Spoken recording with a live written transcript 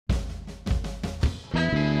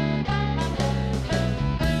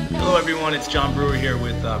Hello everyone, it's John Brewer here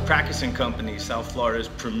with Practicing Company, South Florida's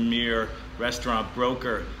premier restaurant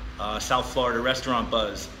broker, South Florida Restaurant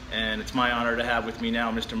Buzz. And it's my honor to have with me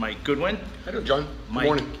now Mr. Mike Goodwin. Hello, John. Mike, good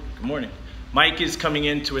morning. Good morning. Mike is coming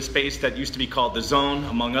into a space that used to be called The Zone,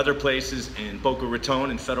 among other places, in Boca Raton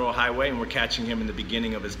and Federal Highway, and we're catching him in the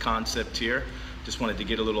beginning of his concept here. Just wanted to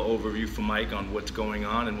get a little overview from Mike on what's going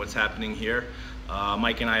on and what's happening here.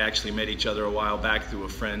 Mike and I actually met each other a while back through a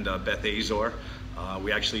friend, Beth Azor.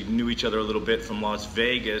 We actually knew each other a little bit from Las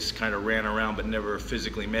Vegas, kind of ran around but never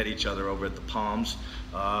physically met each other over at the Palms.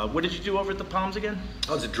 What did you do over at the Palms again?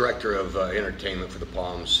 I was the director of entertainment for the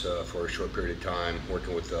Palms for a short period of time,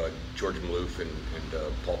 working with George Maloof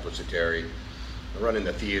and Paul Pusateri, running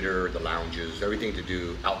the theater, the lounges, everything to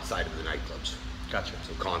do outside of the nightclubs. Gotcha.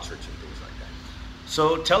 So concerts and things like that.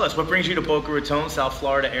 So tell us, what brings you to Boca Raton, South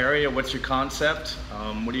Florida area? What's your concept?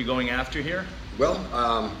 What are you going after here? Well,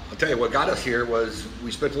 I'll tell you what got us here was we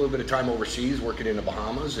spent a little bit of time overseas working in the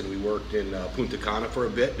Bahamas, and we worked in Punta Cana for a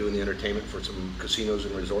bit doing the entertainment for some casinos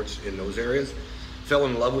and resorts in those areas. Fell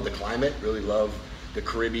in love with the climate, really loved the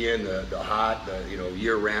Caribbean, the hot,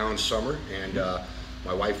 year-round summer, and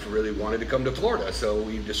my wife really wanted to come to Florida, so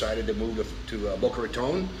we decided to move to Boca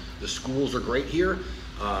Raton. The schools are great here,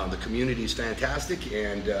 the community is fantastic,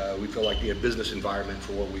 and we feel like the business environment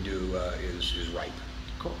for what we do is ripe.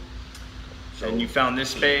 Cool. And you found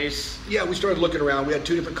this space? Yeah, we started looking around. We had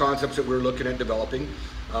two different concepts that we were looking at developing.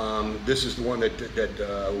 This is the one that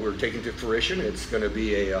we're taking to fruition. It's going to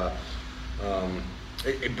be a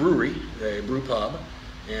brewery, a brew pub,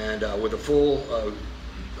 and with a full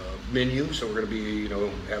menu. So we're going to be,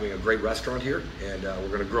 having a great restaurant here, and we're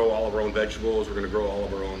going to grow all of our own vegetables. We're going to grow all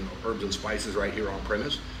of our own herbs and spices right here on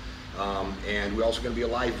premise. And we're also going to be a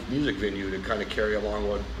live music venue to kind of carry along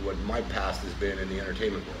what my past has been in the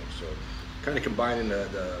entertainment world. So kind of combining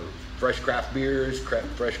the fresh craft beers,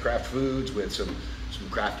 fresh craft foods with some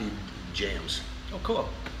crafty jams. Oh, cool.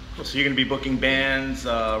 So you're going to be booking bands,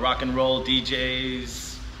 rock and roll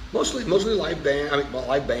DJs? Mostly live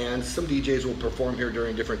bands. Some DJs will perform here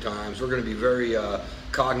during different times. We're going to be very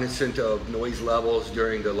cognizant of noise levels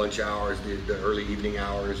during the lunch hours, the early evening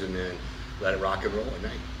hours, and then let it rock and roll at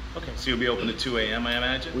night. Okay, so you'll be open to 2 a.m., I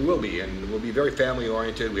imagine? We will be, and we'll be very family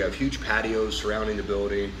oriented. We have huge patios surrounding the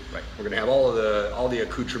building. Right. We're going to have all the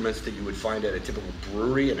accoutrements that you would find at a typical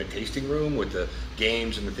brewery and a tasting room, with the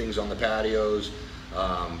games and the things on the patios,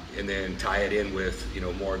 and then tie it in with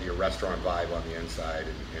more of your restaurant vibe on the inside.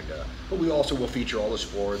 But we also will feature all the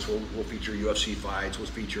sports. We'll feature UFC fights. We'll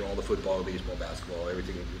feature all the football, baseball, basketball,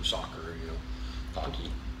 everything, soccer,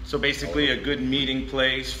 hockey. So basically a good meeting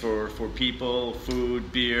place for people,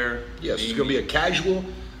 food, beer. Yes, it's going to be a casual,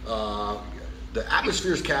 the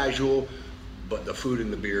atmosphere is casual, but the food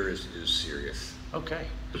and the beer is serious. Okay.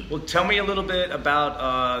 Well, tell me a little bit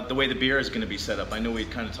about the way the beer is going to be set up. I know we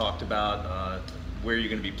kind of talked about where you're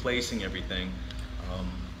going to be placing everything.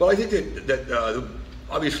 Well, I think that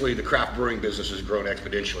obviously the craft brewing business has grown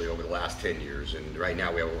exponentially over the last 10 years, and right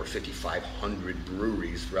now we have over 5,500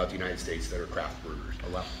 breweries throughout the United States that are craft brewers. Oh,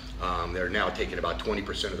 wow. They're now taking about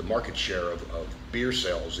 20% of the market share of beer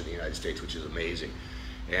sales in the United States, which is amazing.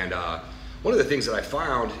 And one of the things that I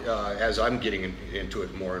found as I'm getting into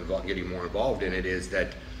it more, getting more involved in it, is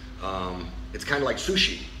that it's kind of like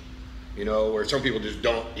sushi, where some people just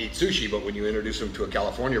don't eat sushi, but when you introduce them to a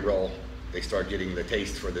California roll, they start getting the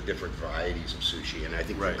taste for the different varieties of sushi. And I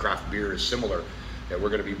think right. The craft beer is similar, that we're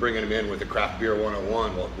going to be bringing them in with the craft beer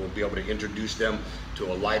 101. We'll be able to introduce them to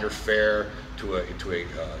a lighter fare, to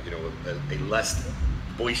a less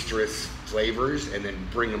boisterous flavors, and then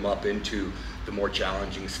bring them up into the more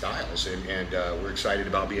challenging styles. And we're excited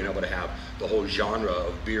about being able to have the whole genre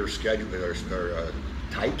of beer schedule or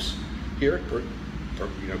types here,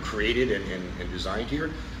 created and designed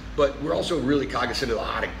here. But we're also really cognizant of the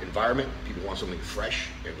hot environment. People want something fresh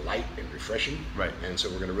and light and refreshing. Right. And so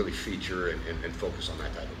we're going to really feature and focus on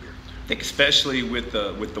that type of beer. I think especially with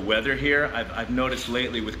the weather here, I've noticed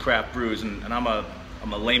lately with craft brews, and I'm a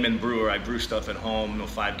layman brewer. I brew stuff at home,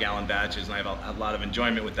 5-gallon batches, and I have a lot of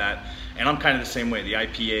enjoyment with that. And I'm kind of the same way. The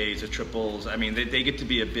IPAs, the triples, I mean, they get to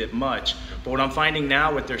be a bit much. But what I'm finding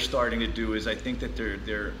now, what they're starting to do is, I think that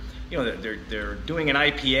they're doing an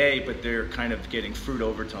IPA, but they're kind of getting fruit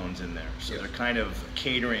overtones in there. So they're kind of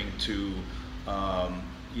catering to,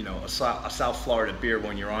 a South Florida beer.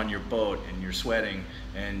 When you're on your boat and you're sweating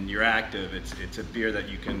and you're active, it's a beer that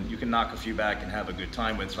you can knock a few back and have a good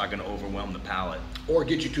time with. It's not going to overwhelm the palate or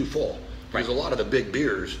get you too full. Because a lot of the big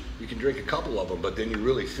beers, you can drink a couple of them, but then you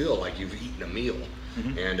really feel like you've eaten a meal.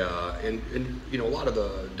 Mm-hmm. And a lot of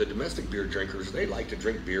the domestic beer drinkers, they like to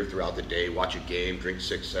drink beer throughout the day, watch a game, drink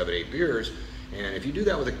 6, 7, 8 beers. And if you do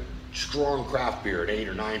that with strong craft beer, an 8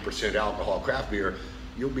 or 9% alcohol craft beer,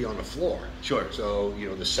 you'll be on the floor. Sure. So, you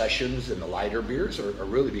know, the sessions and the lighter beers are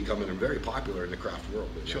really becoming very popular in the craft world.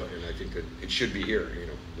 Sure. And I think that it should be here, you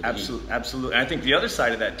know. Absolutely, absolutely. And I think the other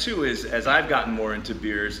side of that too is, as I've gotten more into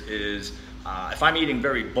beers, is if I'm eating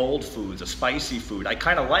very bold foods, a spicy food, I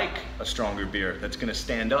kind of like a stronger beer that's going to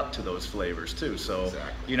stand up to those flavors too. So,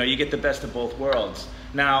 Exactly. you know, you get the best of both worlds.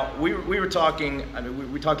 Now, we were talking, I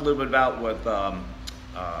mean, we talked a little bit about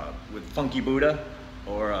with Funky Buddha,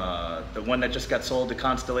 or the one that just got sold to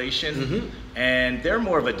Constellation, Mm-hmm. and they're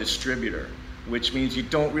more of a distributor, which means you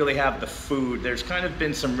don't really have the food. There's kind of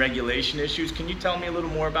been some regulation issues. Can you tell me a little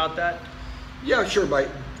more about that? Yeah, sure. By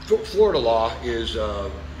Florida law is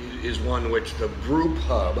one which the brew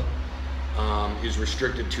pub is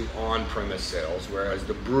restricted to on-premise sales, whereas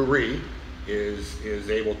the brewery is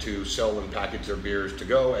able to sell and package their beers to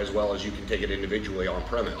go, as well as you can take it individually on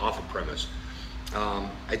premise, off of premise.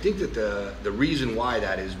 I think that the reason why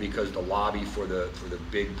that is because the lobby for the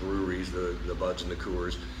big breweries, the Buds and the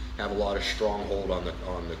Coors, have a lot of stronghold on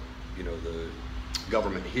the you know, the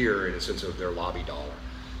government here in a sense of their lobby dollar,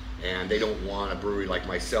 and they don't want a brewery like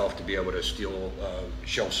myself to be able to steal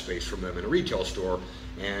shelf space from them in a retail store,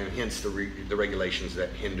 and hence the regulations that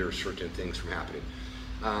hinder certain things from happening.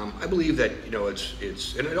 I believe that, you know,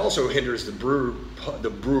 it's and it also hinders the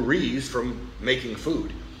breweries from making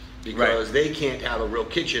food, because Right. they can't have a real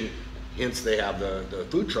kitchen, hence they have the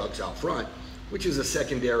food trucks out front, which is a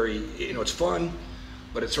secondary, you know, it's fun,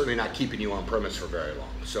 but it's certainly not keeping you on premise for very long.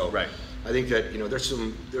 So Right. I think that, you know, there's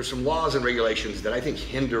some laws and regulations that I think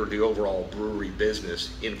hinder the overall brewery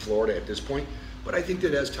business in Florida at this point. But I think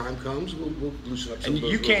that as time comes, we'll loosen up some And of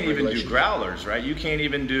those you can't even do regulations. growlers, right? You can't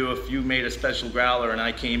even do, if you made a special growler and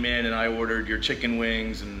I came in and I ordered your chicken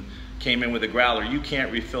wings and came in with a growler, you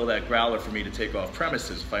can't refill that growler for me to take off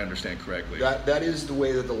premises, if I understand correctly. That is the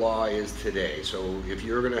way that the law is today. So if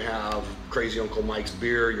you're going to have Crazy Uncle Mike's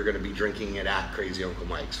beer, you're going to be drinking it at Crazy Uncle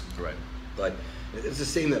Mike's. Right. But it's the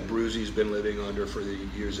same that Brewsy's been living under for the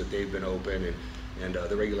years that they've been open, and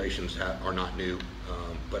the regulations are not new,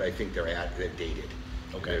 but I think they're dated.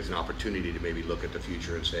 Okay. There's an opportunity to maybe look at the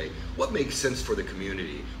future and say, what makes sense for the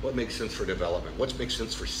community? What makes sense for development? What makes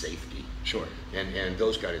sense for safety? Sure. And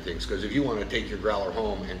those kind of things. Because if you want to take your growler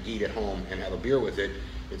home and eat at home and have a beer with it,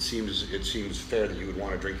 it seems fair that you would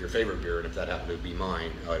want to drink your favorite beer, and if that happened to be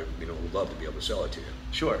mine, I would love to be able to sell it to you.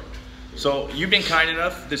 Sure. So you've been kind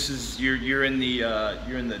enough. This is you're in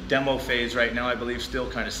the demo phase right now, I believe, still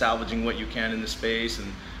kind of salvaging what you can in the space,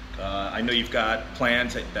 and I know you've got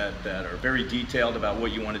plans that are very detailed about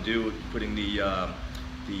what you want to do, putting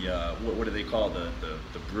what do they call the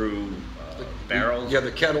brew barrels? Yeah,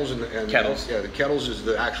 the kettles and Kettles. Yeah, the kettles is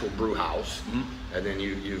the actual brew house, Mm-hmm. and then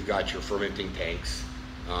you've got your fermenting tanks,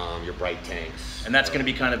 your bright tanks, And that's going to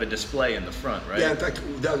be kind of a display in the front, right? Yeah, in fact,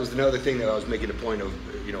 that was another thing that I was making a point of,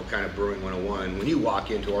 kind of Brewing 101. When you walk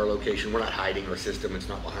into our location, we're not hiding our system. It's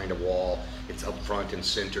not behind a wall. It's up front and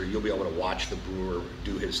center. You'll be able to watch the brewer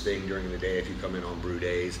do his thing during the day if you come in on brew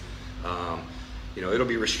days. It'll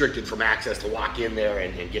be restricted from access to walk in there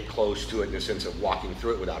and get close to it in the sense of walking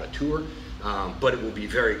through it without a tour. But it will be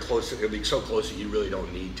very close. It'll be so close that you really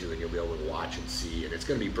don't need to, and you'll be able to watch and see. And it's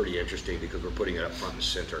going to be pretty interesting because we're putting it up front and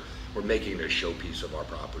center. We're making it a showpiece of our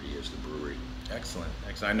property as the brewery. Excellent.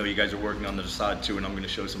 Excellent. I know you guys are working on the facade too, and I'm going to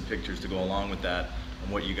show some pictures to go along with that on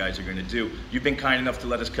what you guys are going to do. You've been kind enough to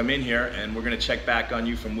let us come in here, and we're going to check back on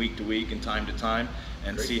you from week to week and time to time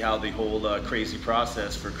and Great. see how the whole crazy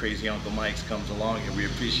process for Crazy Uncle Mike's comes along, and we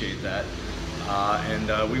appreciate that.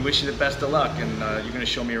 And we wish you the best of luck, and you're going to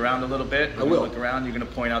show me around a little bit. I will. Look around. You're going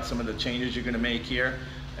to point out some of the changes you're going to make here,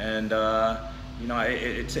 and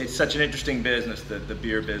it's such an interesting business, the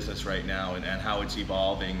beer business right now, and how it's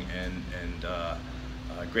evolving, and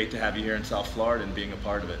great to have you here in South Florida and being a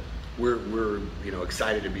part of it. We're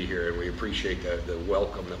excited to be here, and we appreciate the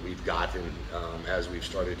welcome that we've gotten as we've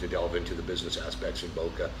started to delve into the business aspects in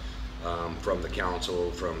Boca, from the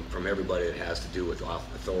council, from everybody that has to do with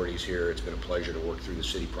authorities here. It's been a pleasure to work through the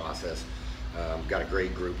city process. Got a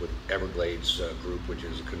great group with Everglades Group, which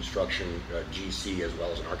is a construction GC as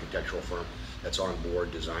well as an architectural firm that's on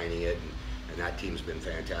board designing it, and that team's been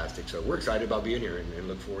fantastic. So we're excited about being here and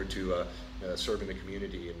look forward to serving the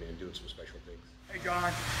community and doing some special things. Hey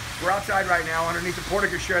John, we're outside right now underneath the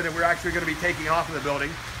portico shed that we're actually going to be taking off of the building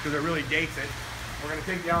because it really dates it. We're going to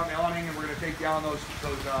take down the awning, and we're going to take down those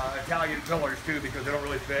Italian pillars too because they don't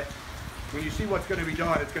really fit. When you see what's going to be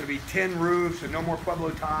done, it's going to be tin roofs and no more Pueblo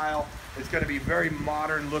tile. It's going to be very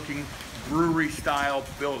modern looking brewery style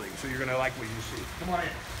building, so you're going to like what you see. Come on in.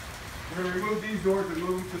 We're going to remove these doors and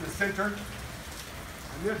move them to the center,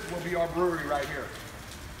 and this will be our brewery right here.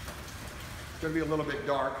 gonna be a little bit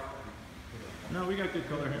dark. No, we got good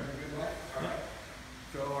color here. All right.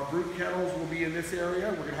 So our brew kettles will be in this area.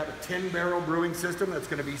 We're gonna have a 10-barrel brewing system that's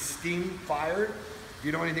gonna be steam fired. If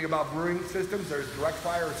you know anything about brewing systems, there's direct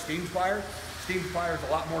fire or steam fire. Steam fire is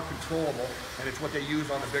a lot more controllable, and it's what they use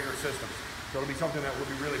on the bigger systems. So it'll be something that we'll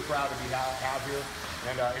be really proud to have here.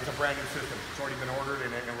 And it's a brand new system. It's already been ordered,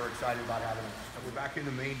 and we're excited about having it. So we're back in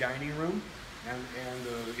the main dining room and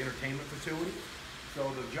the entertainment facility. So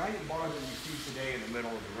the giant bar that you see today in the middle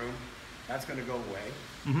of the room, that's going to go away.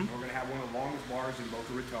 And we're going to have one of the longest bars in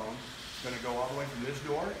Boca Raton. It's going to go all the way from this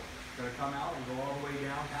door. It's going to come out and go all the way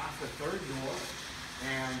down past the third door.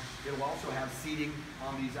 And it'll also have seating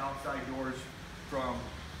on these outside doors from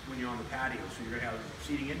when you're on the patio. So you're going to have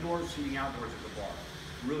seating indoors, seating outdoors at the bar.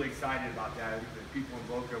 Really excited about that. The people in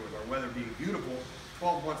Boca, with our weather being beautiful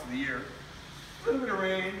 12 months of the year. A little bit of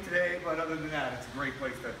rain today, but other than that, it's a great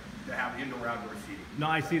place to have indoor-outdoor seating. No,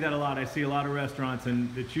 I see that a lot. I see a lot of restaurants,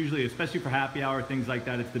 and it's usually, especially for happy hour, things like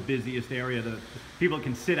that, it's the busiest area. People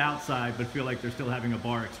can sit outside but feel like they're still having a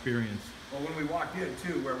bar experience. Well, when we walked in,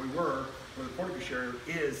 too, where the portico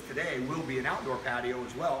is today, will be an outdoor patio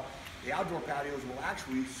as well. The outdoor patios will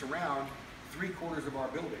actually surround 3/4 of our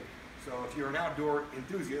building. So if you're an outdoor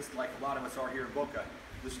enthusiast, like a lot of us are here in Boca,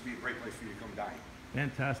 this would be a great place for you to come dine.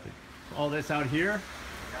 Fantastic. All this out here?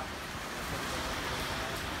 Yeah.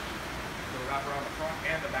 So wrap around the front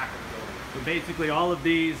and the back of the building. So basically all of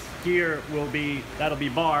these here that'll be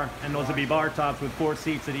bar, and those will be bar tops with 4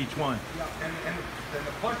 seats at each one. Yeah, and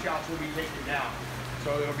the punch outs will be taken down.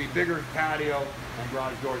 So there'll be bigger patio and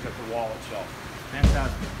garage doors at the wall itself.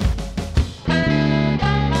 Fantastic.